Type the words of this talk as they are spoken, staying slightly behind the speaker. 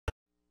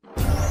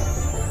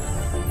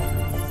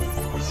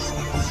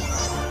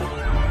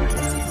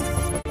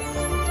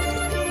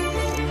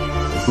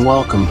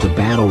Welcome to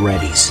Battle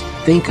Ready's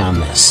Think on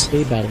This.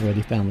 Hey, Battle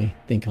Ready family,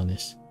 think on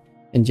this.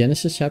 In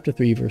Genesis chapter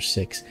 3, verse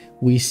 6,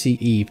 we see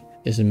Eve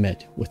is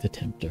met with a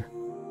tempter.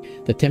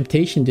 The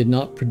temptation did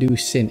not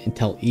produce sin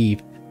until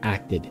Eve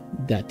acted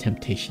that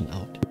temptation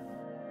out.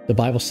 The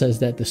Bible says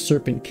that the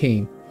serpent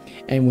came,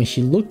 and when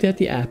she looked at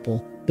the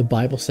apple, the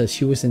Bible says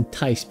she was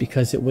enticed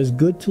because it was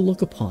good to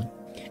look upon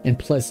and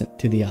pleasant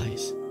to the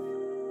eyes.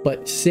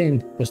 But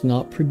sin was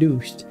not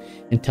produced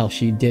until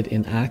she did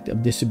an act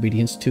of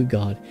disobedience to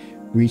God,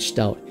 reached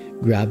out,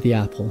 grabbed the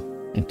apple,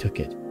 and took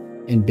it,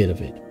 and bit of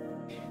it.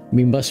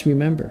 We must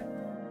remember,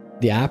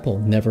 the apple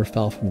never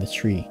fell from the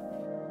tree.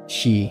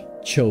 She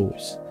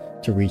chose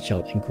to reach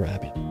out and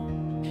grab it.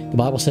 The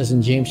Bible says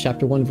in James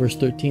chapter 1, verse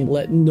 13,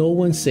 "Let no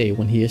one say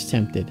when he is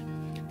tempted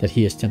that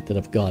he is tempted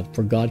of God,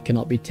 for God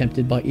cannot be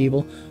tempted by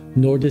evil,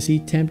 nor does he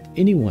tempt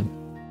anyone.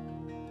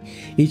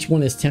 Each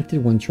one is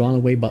tempted when drawn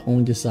away by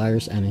own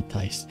desires and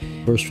enticed."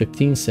 Verse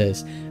 15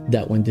 says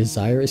that when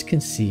desire is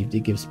conceived,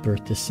 it gives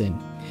birth to sin,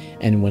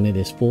 and when it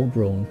is full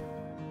grown,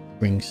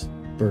 brings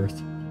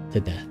birth to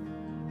death.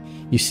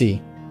 You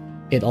see,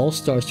 it all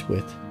starts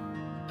with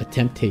a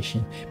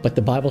temptation, but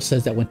the Bible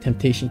says that when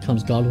temptation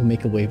comes, God will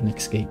make a way of an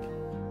escape.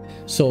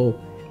 So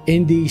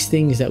in these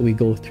things that we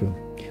go through,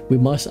 we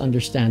must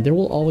understand there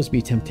will always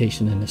be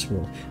temptation in this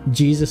world.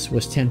 Jesus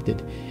was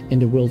tempted in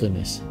the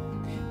wilderness,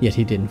 yet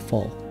he didn't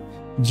fall.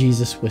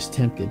 Jesus was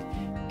tempted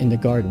in the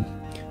garden,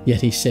 yet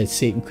he said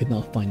Satan could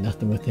not find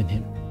nothing within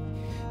him.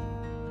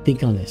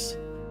 Think on this.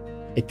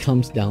 It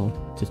comes down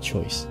to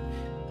choice.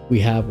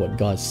 We have what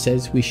God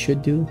says we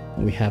should do,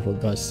 and we have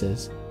what God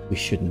says we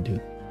shouldn't do.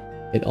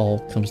 It all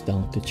comes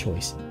down to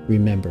choice.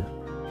 Remember,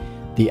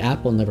 the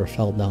apple never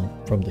fell down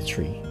from the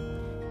tree.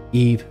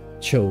 Eve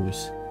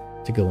chose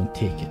to go and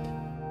take it.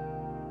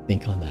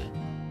 Think on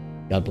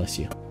that. God bless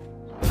you.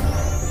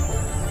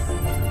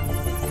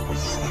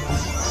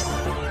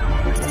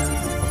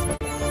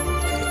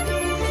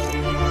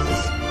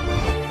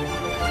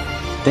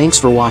 Thanks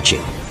for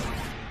watching.